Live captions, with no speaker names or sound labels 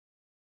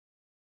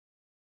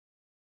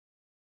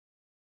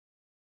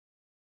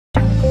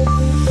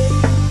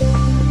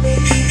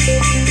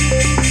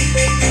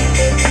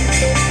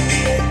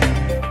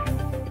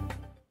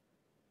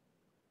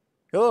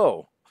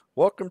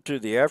Welcome to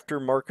the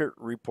Aftermarket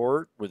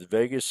Report with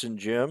Vegas and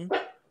Jim.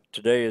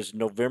 Today is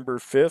November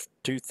 5th,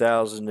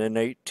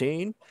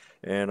 2018,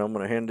 and I'm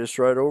going to hand this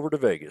right over to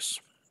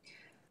Vegas.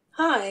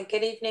 Hi,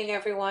 good evening,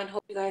 everyone.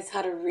 Hope you guys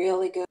had a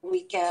really good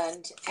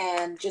weekend.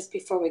 And just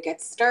before we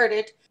get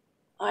started,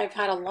 I've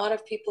had a lot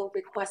of people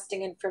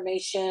requesting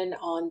information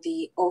on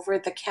the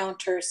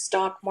over-the-counter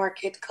stock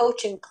market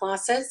coaching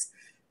classes.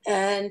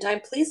 And I'm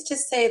pleased to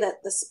say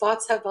that the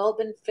spots have all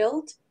been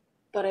filled,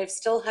 but I've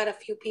still had a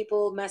few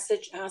people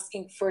message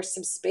asking for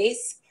some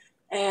space.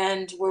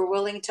 And we're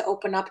willing to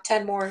open up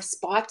 10 more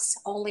spots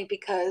only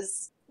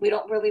because we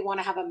don't really want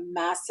to have a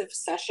massive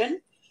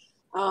session.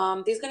 These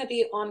are going to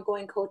be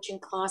ongoing coaching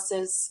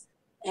classes,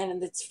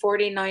 and it's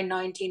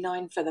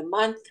 $49.99 for the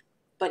month,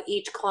 but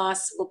each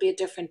class will be a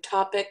different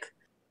topic,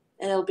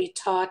 and it'll be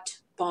taught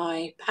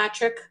by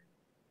Patrick,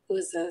 who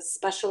is a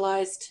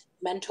specialized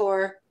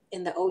mentor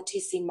in the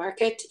OTC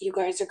market. You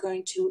guys are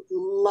going to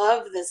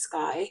love this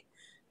guy,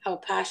 how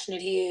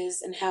passionate he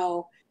is and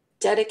how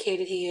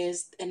dedicated he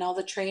is, and all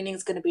the training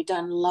is going to be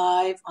done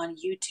live on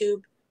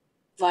YouTube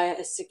via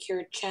a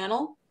secured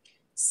channel.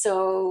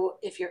 So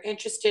if you're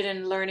interested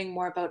in learning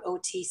more about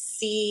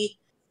OTC,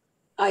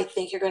 I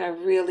think you're going to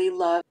really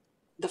love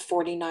the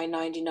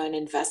 $49.99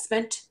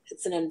 investment.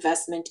 It's an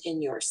investment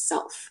in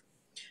yourself.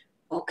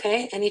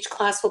 Okay, and each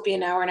class will be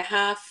an hour and a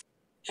half,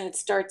 and it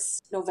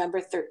starts November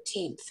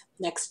 13th,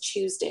 next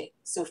Tuesday.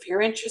 So if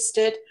you're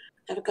interested,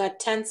 I've got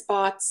 10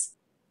 spots.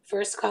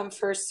 First come,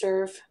 first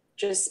serve.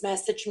 Just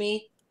message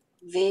me,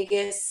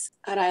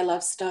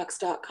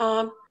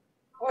 vegas@ilovestocks.com,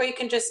 or you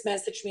can just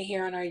message me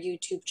here on our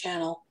YouTube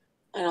channel,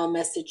 and I'll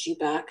message you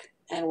back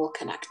and we'll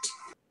connect.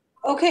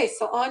 Okay,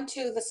 so on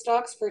to the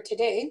stocks for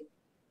today.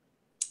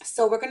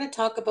 So we're going to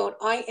talk about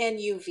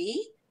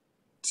INUV,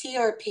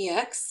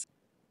 TRPX,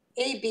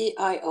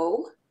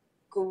 ABIO,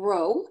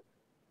 GROW,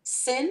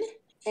 SYN,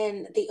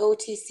 and the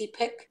OTC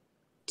pick,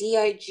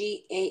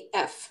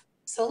 DIGAF.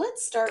 So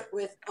let's start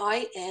with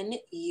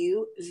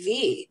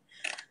INUV.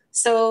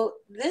 So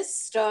this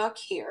stock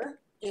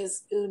here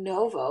is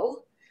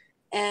INUV.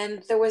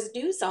 And there was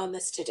news on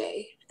this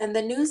today. And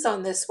the news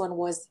on this one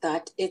was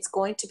that it's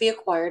going to be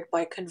acquired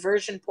by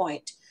Conversion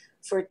Point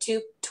for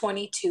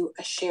 $222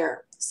 a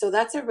share. So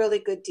that's a really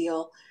good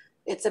deal.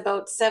 It's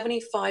about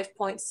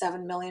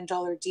 $75.7 million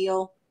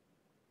deal.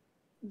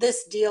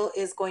 This deal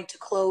is going to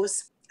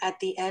close at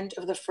the end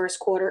of the first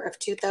quarter of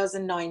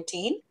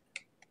 2019.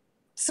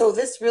 So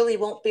this really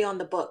won't be on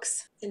the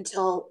books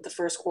until the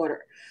first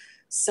quarter.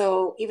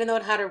 So even though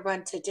it had a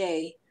run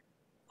today,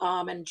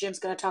 and Jim's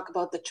going to talk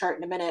about the chart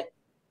in a minute,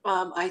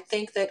 I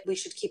think that we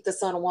should keep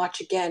this on watch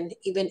again,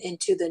 even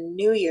into the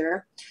new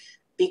year,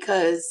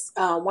 because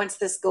once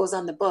this goes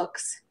on the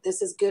books,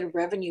 this is good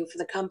revenue for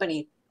the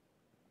company.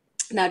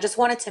 Now, I just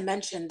wanted to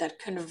mention that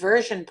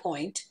Conversion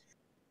Point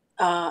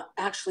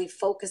actually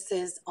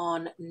focuses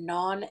on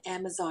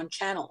non-Amazon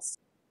channels,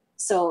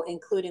 so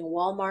including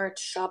Walmart,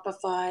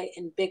 Shopify,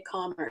 and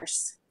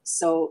BigCommerce.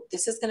 So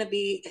this is going to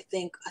be, I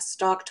think, a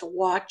stock to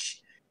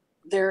watch.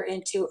 They're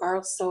into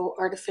also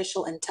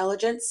artificial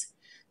intelligence.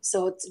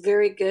 So it's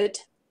very good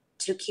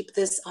to keep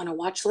this on a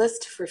watch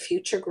list for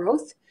future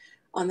growth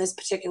on this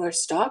particular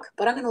stock.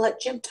 But I'm going to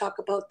let Jim talk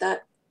about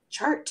that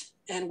chart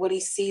and what he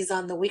sees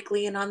on the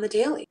weekly and on the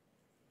daily.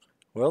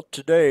 Well,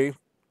 today,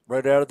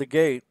 right out of the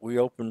gate, we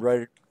opened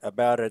right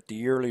about at the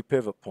yearly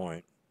pivot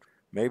point,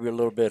 maybe a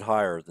little bit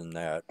higher than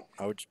that.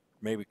 I would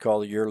maybe call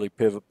the yearly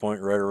pivot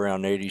point right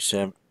around 80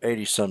 some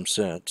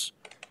cents.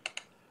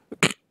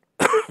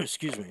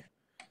 Excuse me.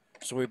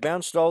 So we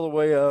bounced all the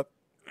way up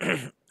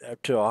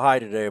to a high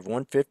today of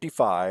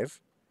 155,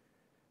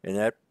 and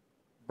that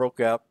broke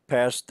out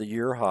past the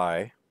year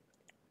high.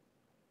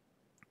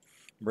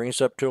 Brings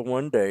us up to a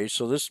 1 day.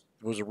 So this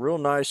was a real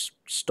nice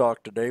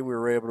stock today. We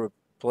were able to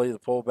play the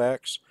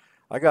pullbacks.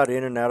 I got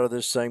in and out of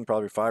this thing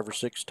probably 5 or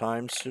 6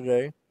 times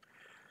today.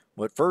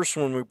 But first,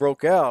 when we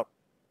broke out,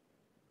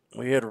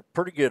 we had a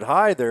pretty good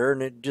high there,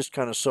 and it just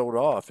kind of sold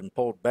off and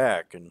pulled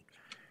back and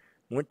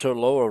went to a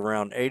low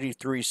around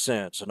 83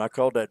 cents. And I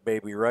called that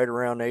baby right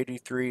around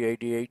 83,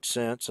 88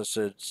 cents. I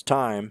said, it's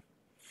time.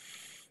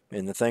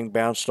 And the thing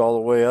bounced all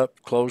the way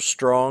up, closed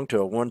strong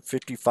to a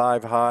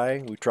 155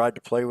 high. We tried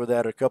to play with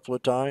that a couple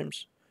of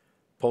times.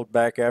 Pulled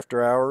back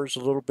after hours a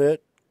little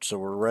bit. So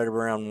we're right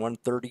around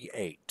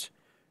 138.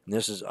 And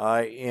this is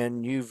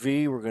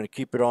INUV. We're going to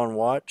keep it on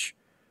watch.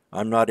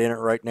 I'm not in it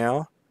right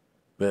now,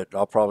 but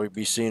I'll probably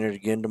be seeing it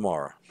again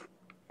tomorrow.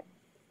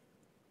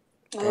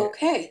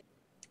 Okay.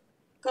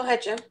 Go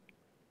ahead, Jim.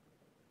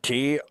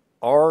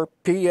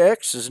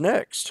 TRPX is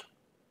next.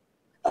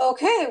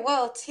 Okay,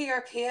 well,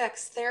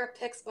 TRPX,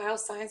 TheraPix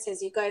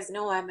Biosciences, you guys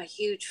know I'm a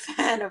huge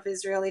fan of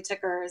Israeli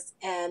tickers,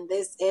 and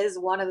this is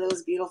one of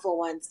those beautiful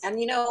ones.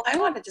 And, you know, I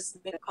want to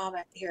just make a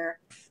comment here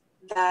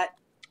that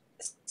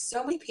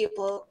so many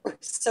people were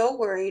so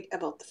worried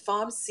about the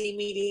FOMC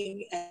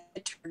meeting and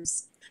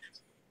midterms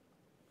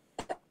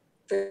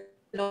for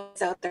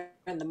noise out there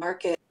in the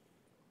market.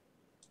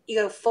 You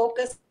got to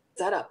focus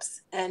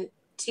setups, and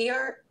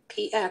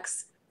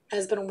TRPX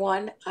has been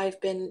one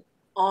I've been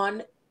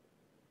on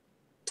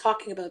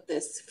talking about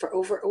this for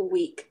over a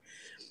week.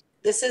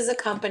 This is a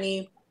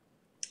company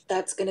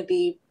that's going to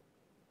be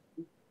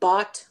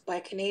bought by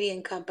a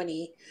Canadian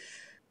company,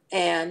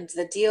 and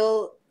the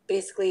deal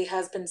basically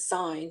has been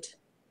signed,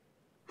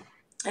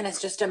 and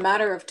it's just a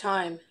matter of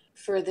time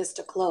for this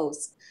to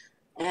close.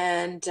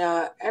 And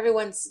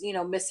everyone's,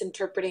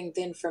 misinterpreting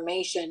the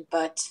information,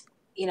 but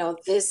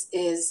this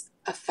is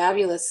a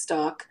fabulous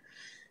stock.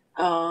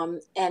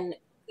 And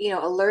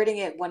alerting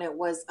it when it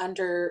was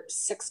under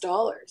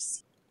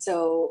 $6.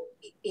 So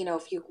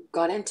if you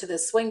got into the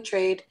swing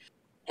trade,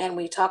 and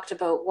we talked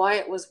about why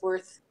it was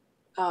worth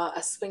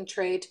a swing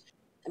trade.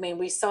 I mean,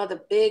 we saw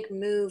the big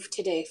move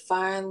today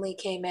finally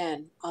came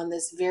in on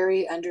this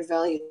very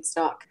undervalued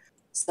stock.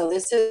 So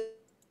this is,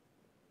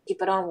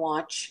 keep it on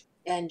watch,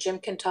 and Jim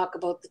can talk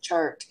about the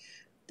chart.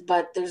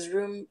 But there's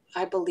room,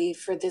 I believe,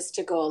 for this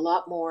to go a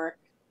lot more.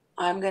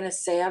 I'm going to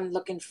say I'm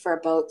looking for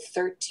about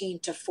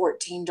 $13 to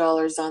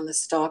 $14 on the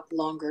stock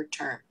longer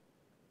term.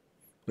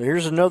 Well,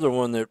 here's another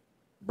one that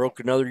broke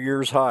another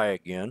year's high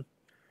again,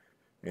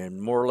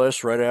 and more or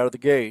less right out of the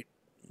gate.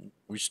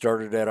 We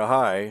started at a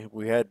high.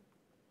 We had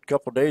a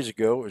couple days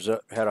ago,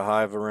 had a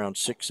high of around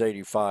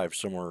 685,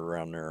 somewhere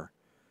around there.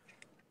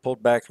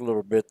 Pulled back a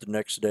little bit the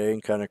next day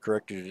and kind of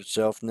corrected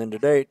itself. And then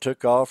today it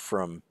took off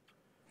from,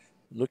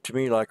 looked to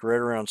me like right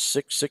around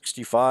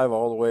 665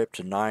 all the way up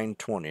to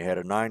 920. It had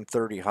a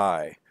 930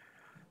 high.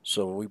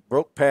 So we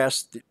broke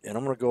past, and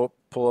I'm going to go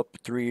pull up a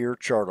 3-year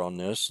chart on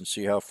this and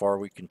see how far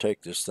we can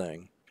take this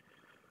thing.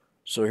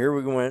 So here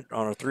we went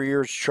on a 3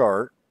 years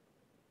chart.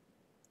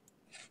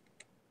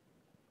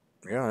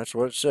 Yeah, that's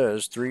what it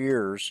says, 3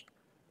 years.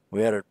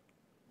 We had a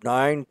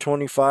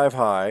 925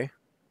 high,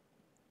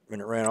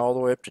 and it ran all the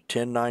way up to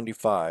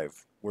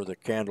 1095, where the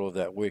candle of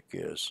that wick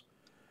is.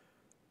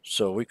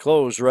 So we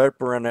closed right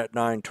up around that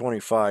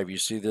 925. You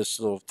see this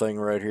little thing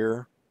right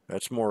here?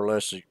 That's more or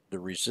less the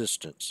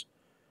resistance.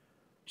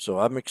 So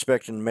I'm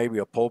expecting maybe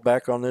a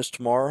pullback on this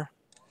tomorrow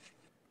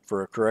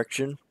for a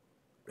correction,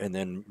 and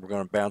then we're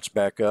going to bounce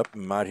back up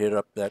and might hit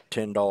up that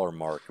 $10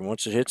 mark. And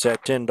once it hits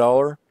that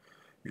 $10,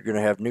 you're going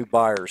to have new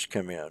buyers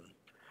come in.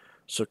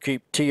 So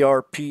keep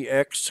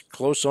TRPX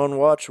close on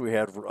watch. We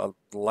had the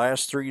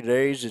last 3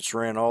 days, it's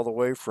ran all the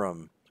way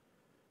from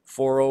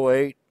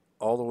 408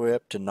 all the way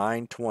up to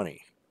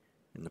 920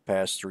 in the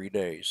past 3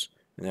 days.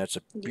 And that's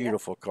a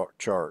beautiful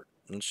chart.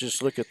 Let's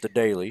just look at the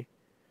daily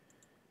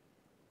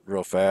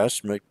real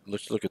fast.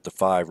 Let's look at the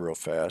 5 real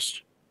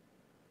fast.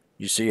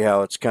 You see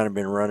how it's kind of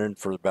been running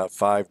for about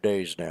 5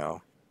 days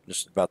now.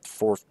 This is about the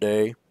 4th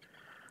day.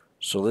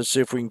 So let's see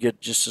if we can get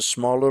just a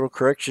small little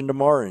correction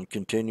tomorrow and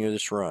continue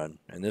this run.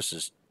 And this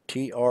is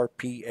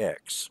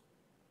TRPX.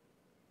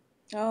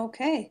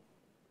 Okay.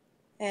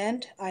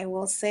 And I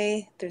will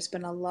say there's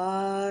been a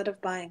lot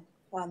of buying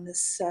on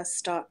this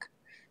stock.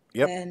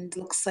 Yep. And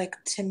looks like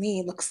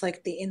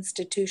the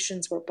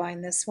institutions were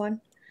buying this one,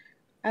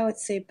 I would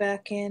say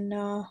back in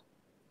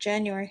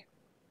January.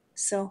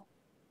 So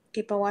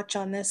keep a watch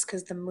on this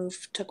because the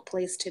move took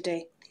place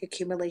today. The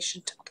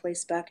accumulation took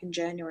place back in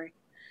January.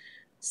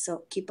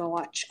 So keep a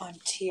watch on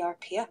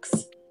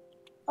TRPX.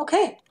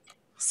 Okay,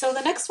 so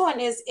the next one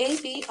is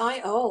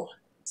ABIO,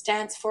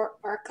 stands for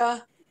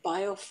Arca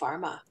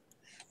Biopharma.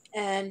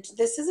 And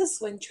this is a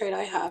swing trade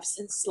I have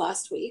since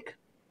last week.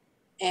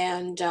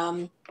 And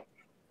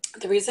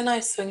the reason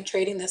I'm swing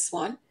trading this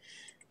one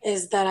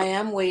is that I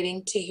am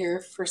waiting to hear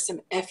for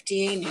some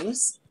FDA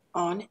news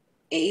on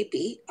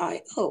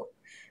ABIO.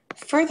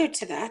 Further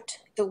to that,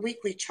 the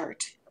weekly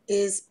chart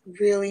is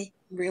really,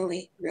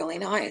 really, really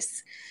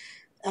nice.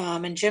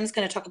 And Jim's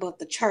going to talk about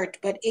the chart,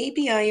 but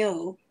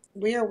ABIO,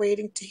 we are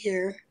waiting to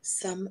hear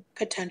some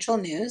potential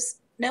news.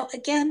 Now,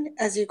 again,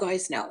 as you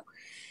guys know,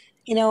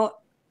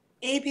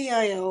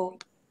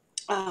 ABIO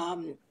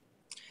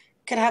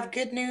could have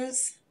good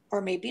news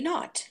or maybe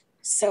not.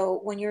 So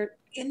when you're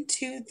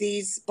into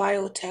these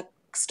biotech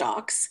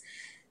stocks,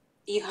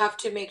 you have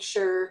to make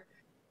sure,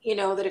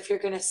 that if you're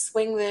going to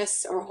swing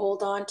this or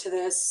hold on to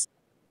this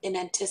in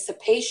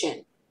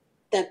anticipation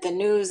that the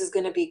news is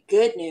going to be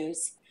good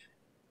news,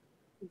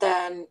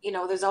 then,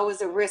 there's always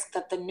a risk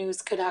that the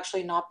news could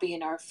actually not be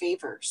in our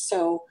favor.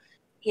 So,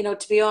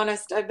 to be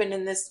honest, I've been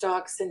in this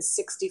stock since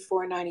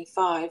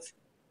 64.95.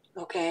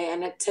 Okay.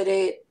 And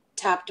today it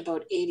tapped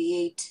about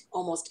 88,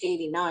 almost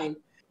 89.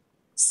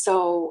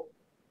 So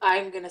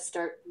I'm going to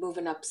start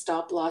moving up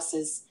stop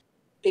losses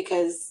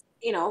because,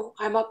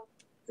 I'm up,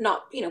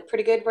 not,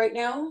 pretty good right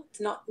now. It's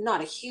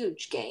not a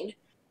huge gain,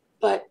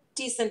 but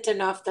decent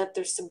enough that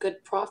there's some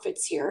good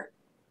profits here.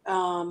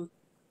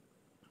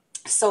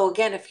 So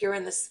again, if you're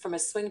in this from a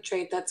swing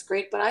trade, that's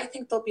great, but I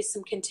think there'll be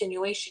some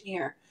continuation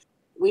here.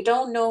 We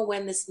don't know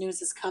when this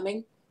news is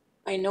coming.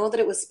 I know that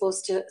it was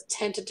supposed to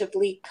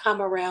tentatively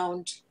come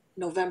around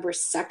November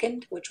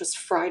 2nd, which was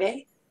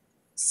Friday.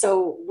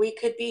 So we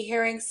could be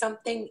hearing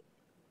something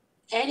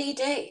any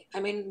day.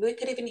 I mean, we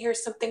could even hear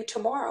something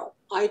tomorrow.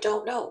 I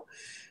don't know.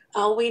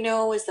 All we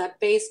know is that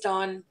based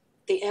on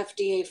the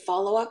FDA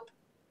follow-up,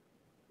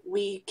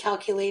 we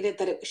calculated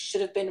that it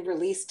should have been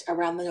released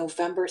around the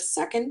November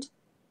 2nd.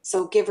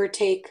 So give or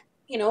take,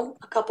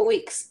 a couple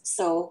weeks.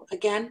 So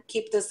again,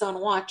 keep this on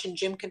watch, and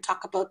Jim can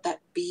talk about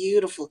that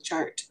beautiful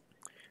chart.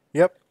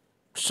 Yep.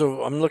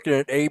 So I'm looking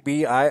at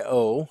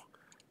ABIO,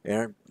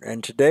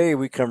 and today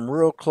we come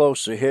real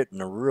close to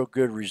hitting a real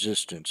good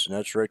resistance, and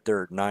that's right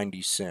there at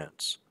 90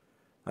 cents.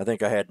 I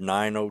think I had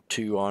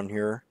 902 on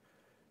here.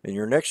 And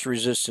your next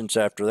resistance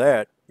after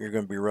that, you're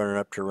going to be running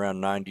up to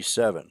around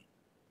 97. And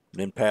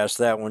then past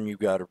that one, you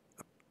got a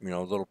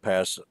little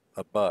past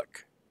a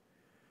buck.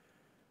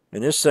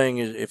 And this thing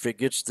is, if it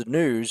gets the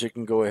news, it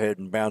can go ahead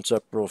and bounce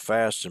up real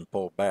fast and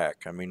pull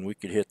back. I mean, we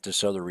could hit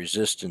this other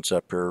resistance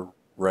up here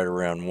right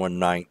around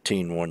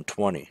 119,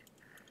 120.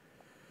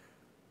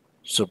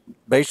 So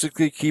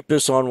basically, keep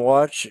this on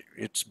watch.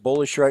 It's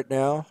bullish right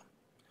now.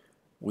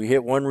 We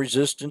hit one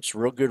resistance,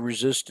 real good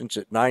resistance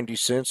at 90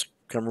 cents.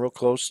 Come real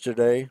close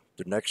today.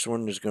 The next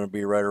one is going to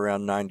be right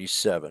around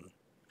 97.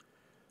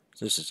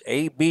 This is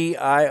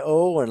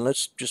ABIO, and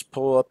let's just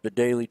pull up the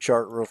daily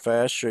chart real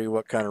fast, show you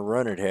what kind of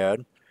run it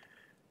had.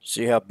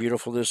 See how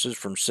beautiful this is,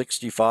 from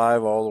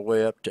 65 all the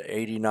way up to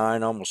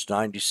 89, almost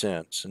 90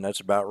 cents. And that's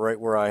about right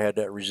where I had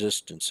that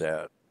resistance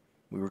at.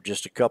 We were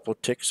just a couple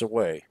of ticks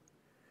away.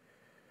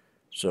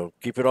 So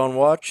keep it on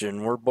watch,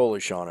 and we're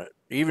bullish on it.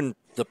 Even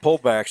the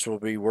pullbacks will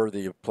be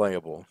worthy of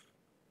playable.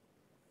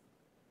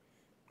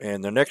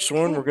 And the next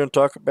one we're going to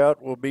talk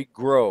about will be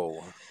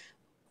GROW.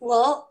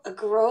 Well,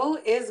 GROW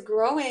is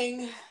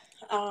growing.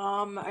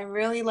 I'm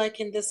really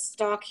liking this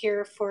stock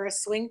here for a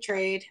swing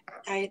trade.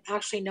 I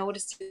actually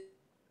noticed it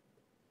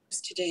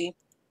today.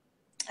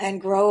 And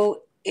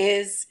GROW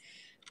is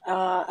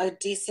a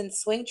decent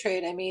swing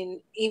trade. I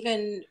mean,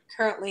 even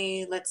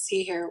currently, let's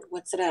see here,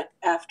 what's it at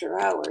after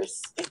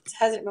hours? It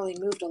hasn't really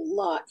moved a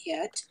lot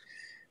yet,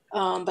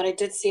 but I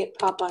did see it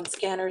pop on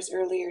scanners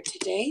earlier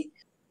today.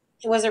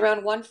 It was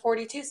around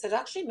 142, so it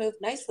actually moved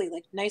nicely,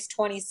 like nice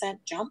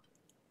 20-cent jump.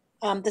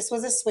 This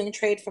was a swing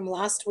trade from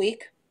last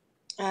week,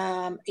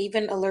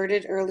 even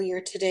alerted earlier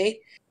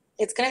today.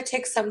 It's going to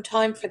take some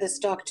time for the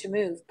stock to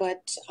move,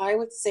 but I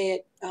would say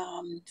it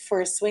for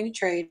a swing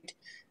trade,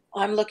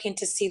 I'm looking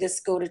to see this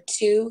go to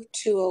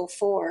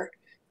 204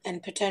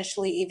 and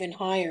potentially even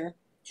higher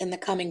in the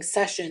coming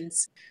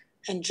sessions.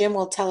 And Jim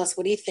will tell us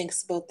what he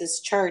thinks about this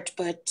chart,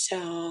 but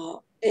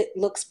it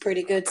looks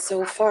pretty good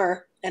so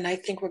far. And I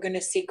think we're going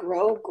to see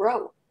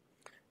grow.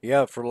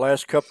 Yeah, for the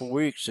last couple of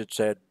weeks, it's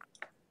had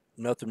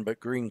nothing but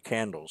green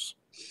candles.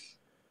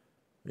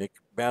 It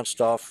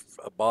bounced off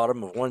a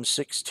bottom of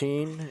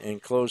 116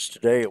 and closed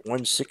today at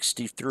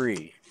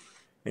 163.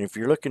 And if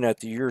you're looking at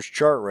the year's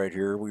chart right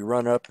here, we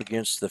run up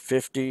against the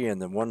 50 and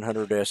the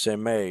 100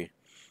 SMA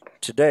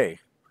today.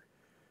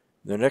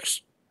 The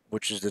next,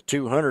 which is the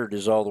 200,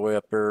 is all the way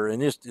up there.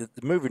 And the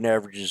moving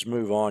averages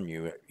move on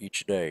you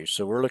each day.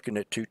 So we're looking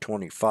at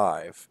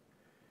 225.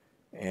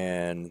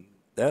 And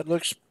that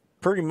looks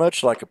pretty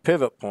much like a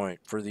pivot point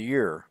for the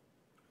year.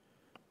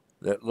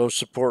 That low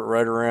support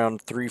right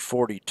around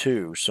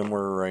 342,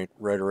 somewhere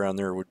right around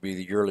there would be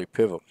the yearly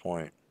pivot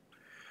point.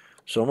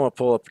 So I'm going to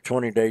pull up a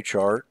 20-day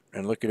chart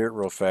and look at it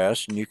real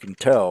fast, and you can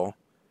tell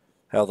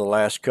how the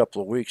last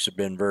couple of weeks have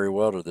been very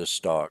well to this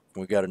stock.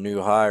 We got a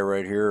new high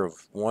right here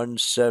of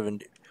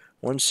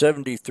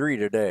 173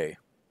 today.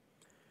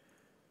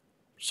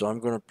 So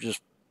I'm going to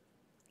just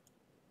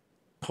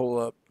pull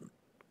up,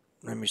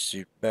 let me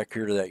see, back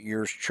here to that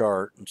year's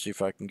chart and see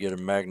if I can get a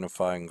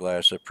magnifying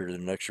glass up here to the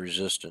next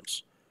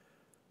resistance.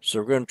 So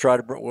we're going to try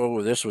to,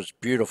 well, this was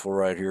beautiful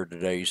right here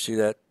today. You see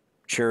that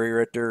cherry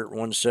right there at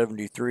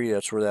 173?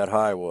 That's where that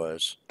high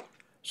was.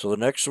 So the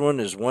next one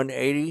is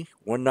 180,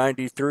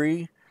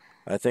 193.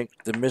 I think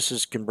the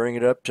misses can bring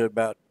it up to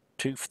about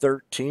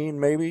 213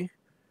 maybe,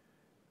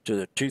 to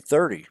the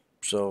 230.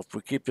 So if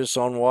we keep this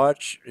on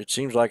watch, it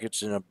seems like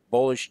it's in a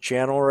bullish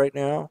channel right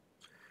now.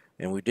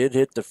 And we did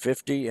hit the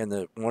 50 and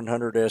the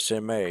 100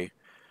 SMA.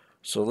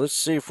 So let's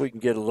see if we can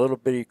get a little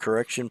bitty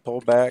correction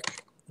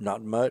pullback,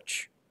 not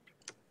much,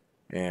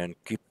 and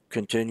keep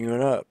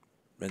continuing up.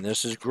 And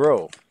this is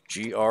GROW,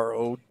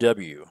 GROW.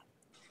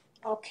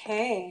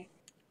 Okay.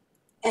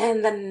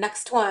 And the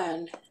next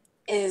one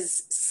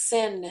is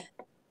SYN,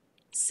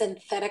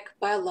 synthetic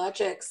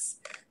biologics.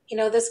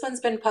 This one's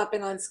been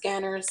popping on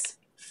scanners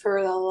for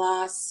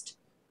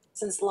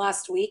since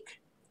last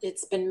week.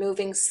 It's been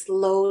moving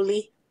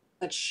slowly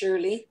but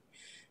surely.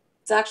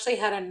 It's actually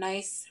had a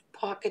nice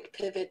pocket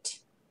pivot,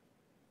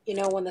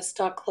 when the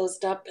stock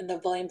closed up and the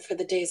volume for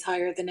the day is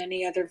higher than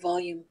any other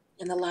volume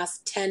in the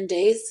last 10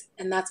 days.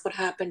 And that's what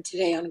happened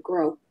today on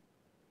on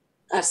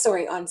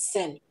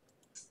SYN.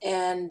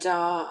 And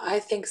I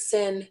think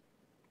SYN,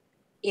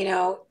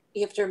 you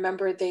have to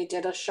remember they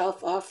did a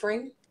shelf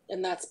offering,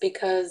 and that's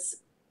because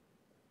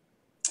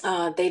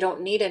they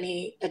don't need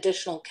any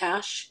additional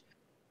cash.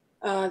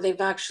 They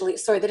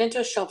didn't do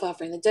a shelf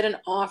offering, they did an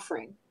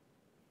offering.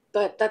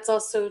 But that's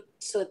also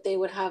so that they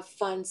would have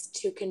funds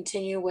to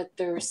continue with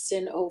their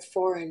SYN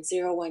 04 and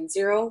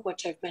 010,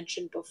 which I've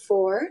mentioned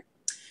before.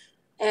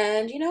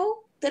 And,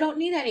 they don't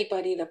need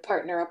anybody to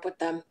partner up with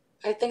them.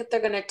 I think they're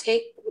going to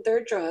take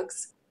their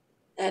drugs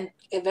and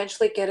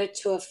eventually get it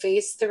to a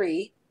phase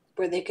 3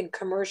 where they can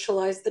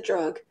commercialize the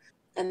drug.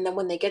 And then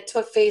when they get to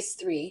a phase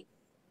 3,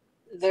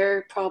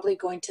 they're probably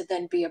going to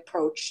then be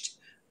approached,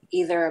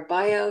 either a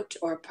buyout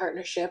or a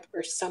partnership,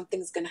 or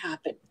something's going to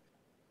happen.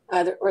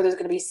 Or there's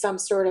going to be some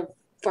sort of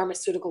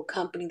pharmaceutical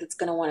company that's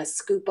going to want to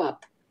scoop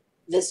up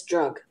this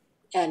drug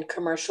and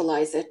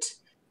commercialize it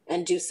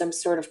and do some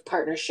sort of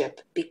partnership,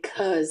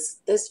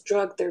 because this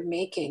drug they're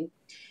making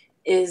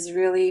is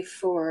really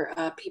for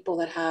people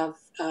that have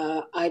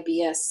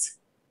IBS,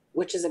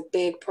 which is a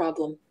big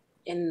problem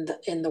in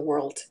the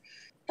world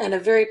and a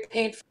very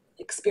painful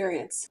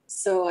experience.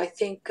 So I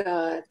think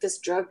if this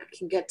drug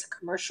can get to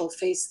commercial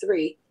phase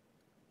 3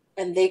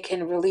 and they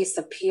can release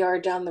a PR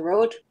down the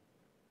road,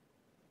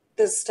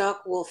 the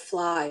stock will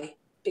fly,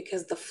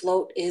 because the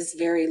float is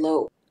very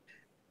low.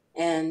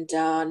 And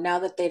now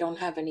that they don't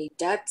have any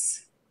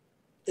debts,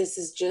 this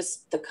is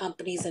just, the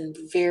company's in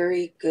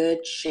very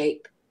good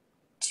shape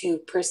to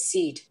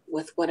proceed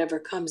with whatever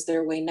comes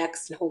their way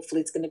next. And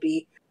hopefully it's going to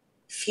be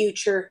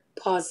future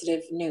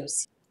positive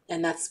news.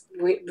 And that's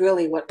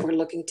really what we're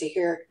looking to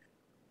hear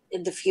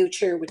in the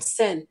future with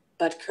SYN.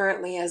 But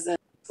currently, as a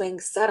swing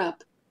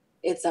setup,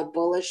 it's a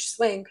bullish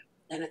swing,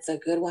 and it's a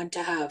good one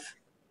to have.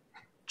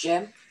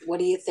 Jim, what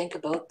do you think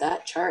about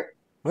that chart?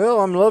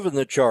 Well, I'm loving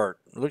the chart.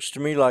 It looks to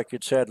me like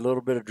it's had a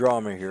little bit of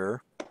drama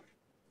here.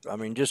 I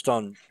mean, just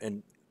on,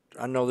 and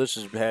I know this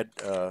has had,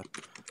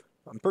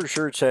 I'm pretty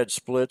sure it's had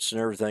splits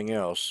and everything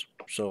else.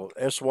 So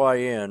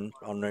SYN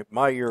on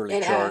my yearly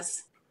chart.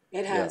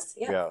 It has.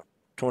 Yeah.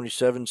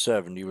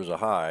 2770 was a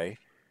high,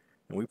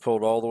 and we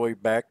pulled all the way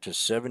back to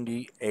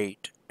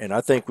 78. And I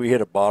think we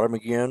hit a bottom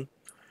again.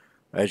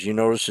 As you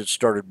notice, it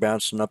started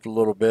bouncing up a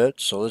little bit.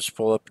 So let's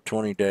pull up a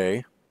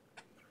 20-day.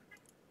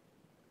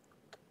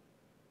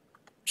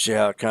 See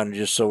how it kind of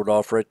just sold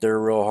off right there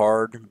real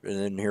hard, and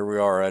then here we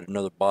are at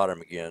another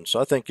bottom again. So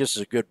I think this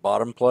is a good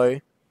bottom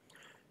play.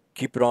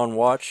 Keep it on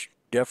watch.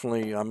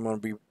 Definitely, I'm going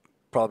to be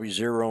probably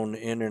zeroing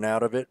in and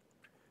out of it.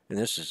 And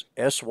this is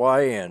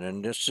SYN,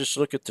 and let's just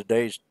look at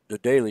the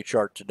daily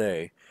chart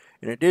today.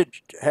 And it did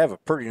have a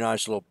pretty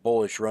nice little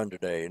bullish run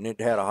today, and it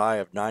had a high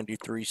of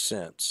 93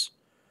 cents.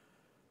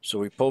 So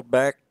we pulled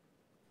back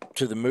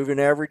to the moving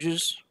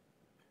averages.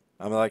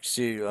 I'd like to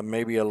see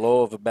maybe a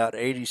low of about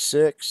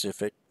 86.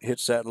 If it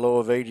hits that low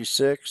of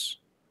 86,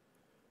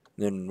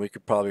 then we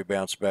could probably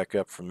bounce back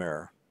up from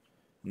there.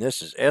 And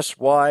this is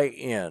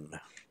SYN.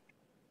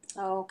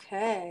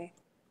 Okay.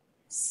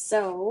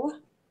 So,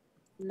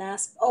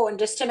 oh, and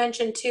just to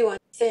mention too, on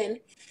SYN,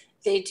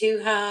 they do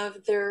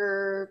have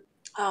their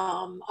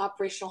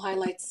operational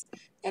highlights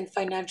and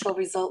financial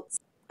results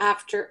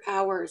after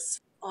hours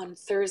on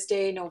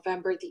Thursday,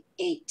 November the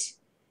 8th.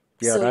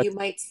 Yeah, so you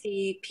might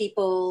see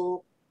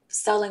people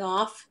selling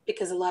off,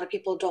 because a lot of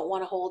people don't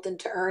want to hold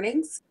into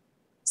earnings.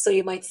 So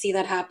you might see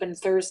that happen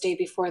Thursday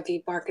before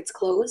the markets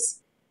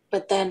close.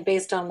 But then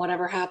based on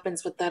whatever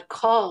happens with that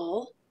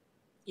call,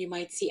 you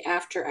might see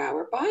after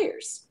hour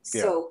buyers.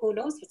 So who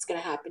knows what's going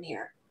to happen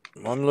here.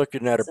 I'm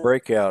looking at a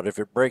breakout. If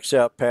it breaks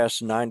out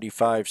past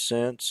 95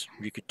 cents,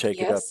 you could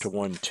take it up to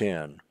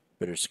 110.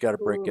 But it's got to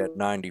break at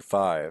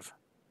 95.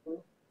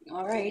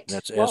 All right.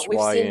 That's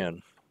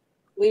SYN.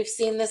 We've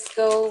seen this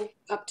go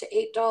up to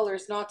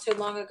 $8 not too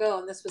long ago,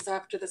 and this was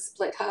after the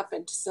split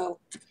happened. So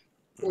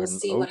we'll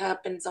see what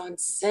happens on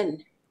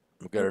SYN.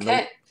 We've got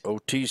an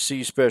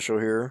OTC special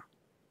here.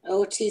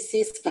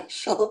 OTC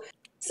special.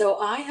 So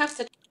I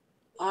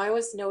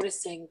was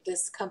noticing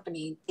this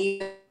company,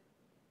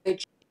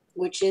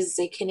 which is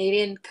a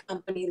Canadian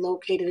company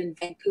located in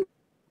Vancouver.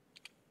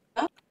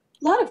 A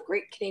lot of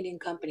great Canadian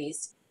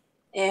companies.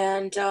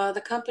 And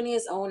the company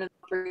is owned and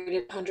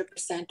operated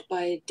 100%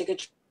 by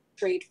DIGAF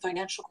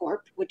Financial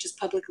Corp, which is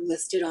publicly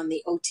listed on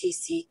the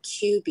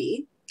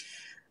OTCQB.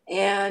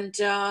 And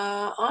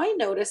I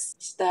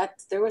noticed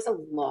that there was a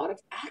lot of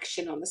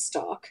action on the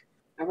stock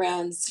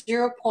around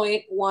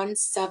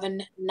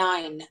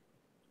 0.179.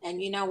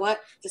 And you know what?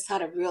 This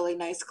had a really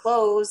nice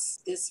close.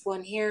 This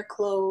one here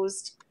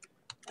closed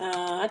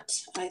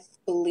at, I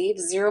believe,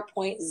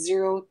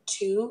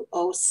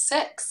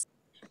 0.0206.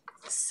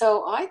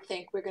 So I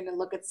think we're going to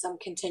look at some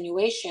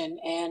continuation.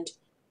 And,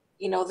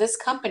 you know, this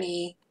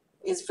company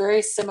is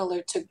very similar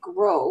to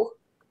Grow,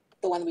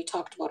 the one we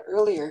talked about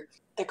earlier.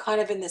 They're kind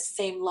of in the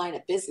same line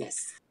of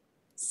business.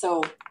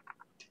 So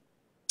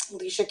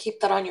you should keep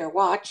that on your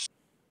watch.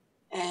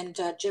 And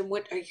Jim,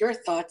 what are your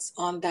thoughts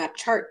on that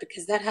chart?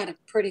 Because that had a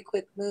pretty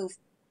quick move.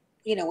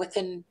 You know,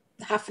 within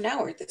half an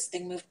hour, this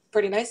thing moved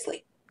pretty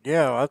nicely.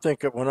 Yeah, I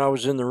think when I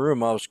was in the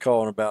room, I was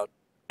calling about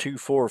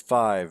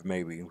 245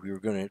 maybe. We were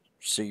going to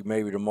see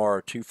maybe tomorrow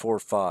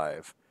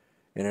 245.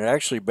 And it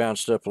actually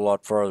bounced up a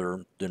lot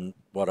farther than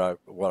what I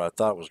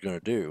thought it was going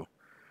to do.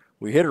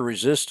 We hit a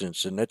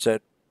resistance, and that's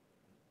at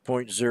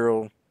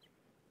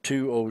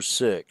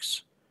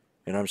 0.0206,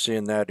 and I'm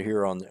seeing that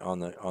here on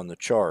the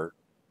chart.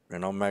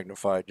 And I'll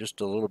magnify it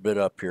just a little bit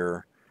up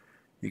here.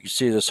 You can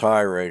see this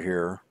high right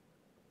here,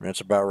 and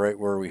that's about right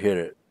where we hit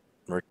it,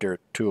 right there at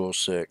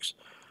 206.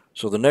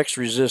 So the next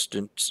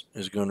resistance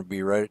is going to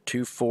be right at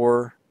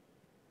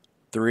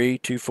 243,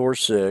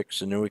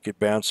 246, and then we could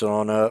bounce it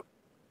on up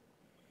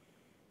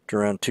to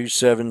around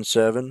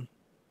 277.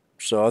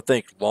 So I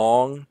think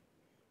long,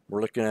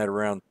 we're looking at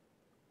around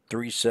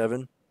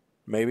 37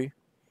 maybe.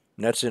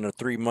 And that's in a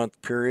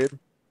 3-month period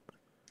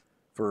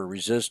for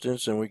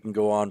resistance, and we can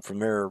go on from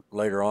there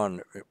later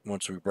on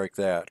once we break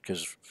that.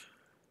 Because,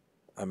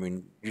 I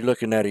mean, you're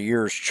looking at a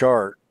year's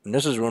chart, and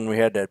this is when we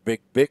had that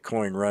big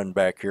Bitcoin run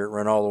back here. It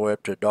ran all the way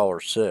up to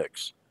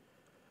 $1.06.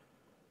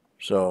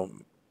 So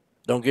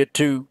don't get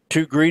too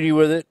greedy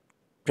with it.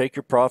 Take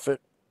your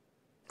profit.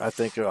 I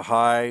think a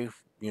high,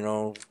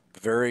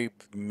 very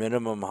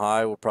minimum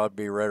high will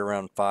probably be right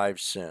around 5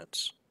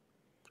 cents.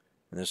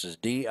 And this is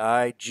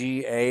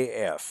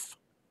DIGAF.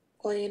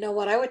 Well, you know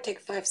what? I would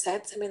take 5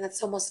 cents. I mean,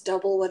 that's almost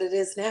double what it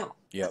is now.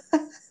 Yep.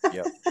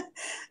 Yep.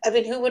 I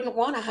mean, who wouldn't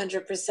want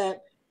 100%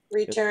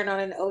 return on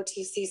an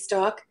OTC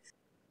stock?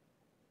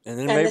 And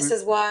then And this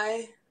is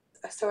why,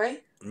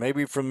 sorry?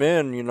 maybe from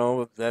then,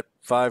 that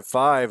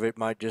 5.5,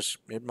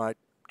 it might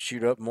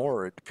shoot up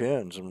more. It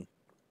depends on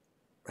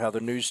how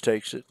the news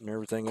takes it and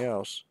everything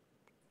else.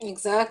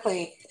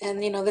 Exactly.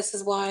 And, this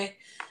is why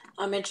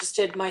I'm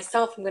interested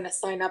myself. I'm going to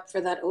sign up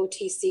for that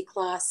OTC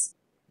class,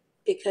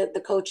 because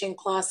the coaching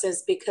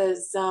classes,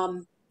 because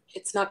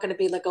it's not going to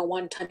be like a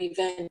one-time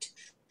event.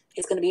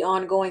 It's going to be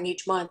ongoing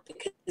each month,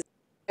 because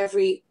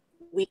every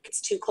week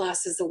it's 2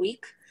 classes a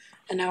week,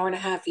 an hour and a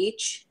half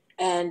each,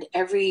 and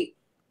every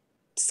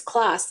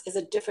class is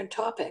a different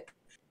topic.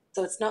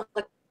 So it's not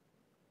like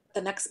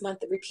the next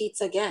month it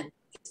repeats again.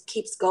 It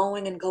keeps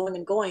going and going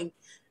and going,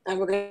 and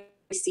we're going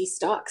to see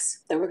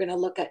stocks that we're going to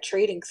look at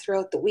trading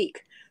throughout the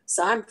week.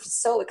 So I'm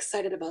so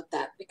excited about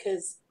that,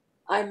 because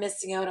I'm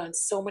missing out on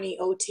so many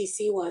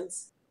OTC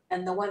ones,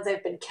 and the ones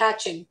I've been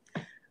catching,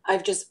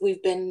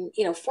 we've been,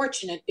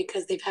 fortunate,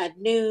 because they've had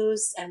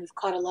news, and we've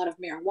caught a lot of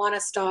marijuana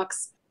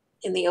stocks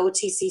in the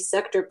OTC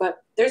sector,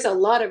 but there's a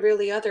lot of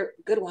really other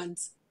good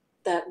ones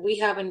that we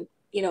haven't,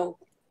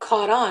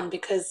 caught on,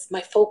 because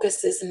my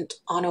focus isn't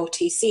on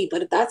OTC,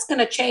 but that's going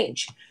to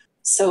change.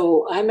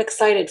 So I'm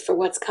excited for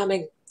what's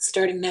coming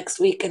starting next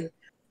week, and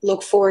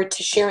look forward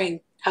to sharing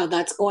how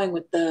that's going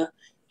with the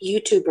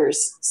YouTubers.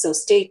 So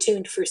stay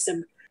tuned for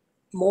some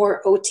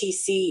more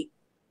OTC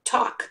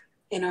talk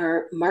in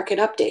our market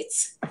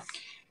updates.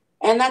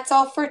 And that's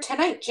all for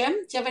tonight. Jim,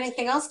 do you have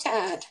anything else to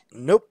add?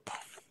 Nope.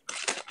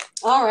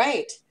 All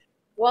right.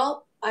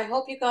 Well, I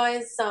hope you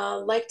guys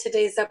liked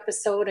today's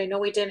episode. I know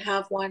we didn't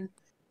have one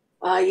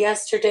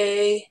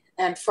yesterday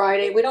and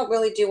Friday. We don't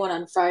really do one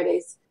on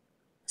Fridays,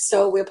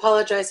 so we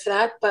apologize for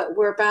that, but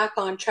we're back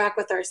on track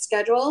with our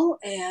schedule.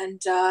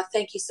 And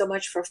thank you so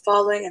much for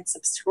following and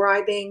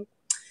subscribing,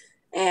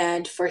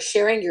 and for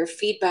sharing your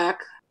feedback.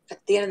 At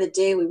the end of the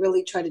day, we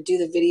really try to do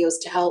the videos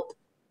to help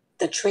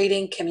the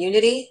trading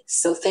community.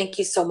 So thank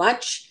you so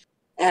much.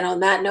 And on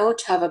that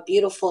note, have a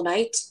beautiful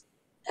night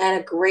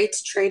and a great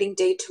trading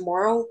day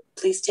tomorrow.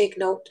 Please take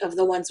note of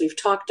the ones we've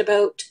talked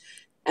about,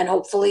 and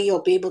hopefully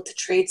you'll be able to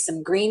trade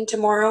some green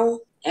tomorrow.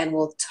 And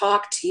we'll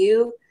talk to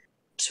you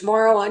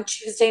tomorrow on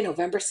Tuesday,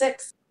 November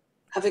 6th.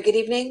 Have a good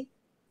evening.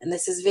 And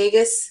this is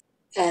Vegas,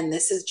 and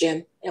this is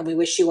Jim, and we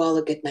wish you all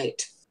a good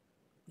night.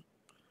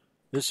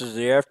 This is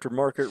the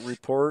Aftermarket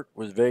Report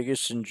with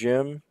Vegas and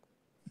Jim,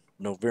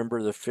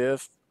 November the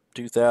 5th,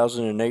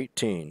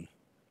 2018.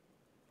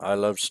 I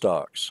love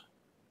stocks.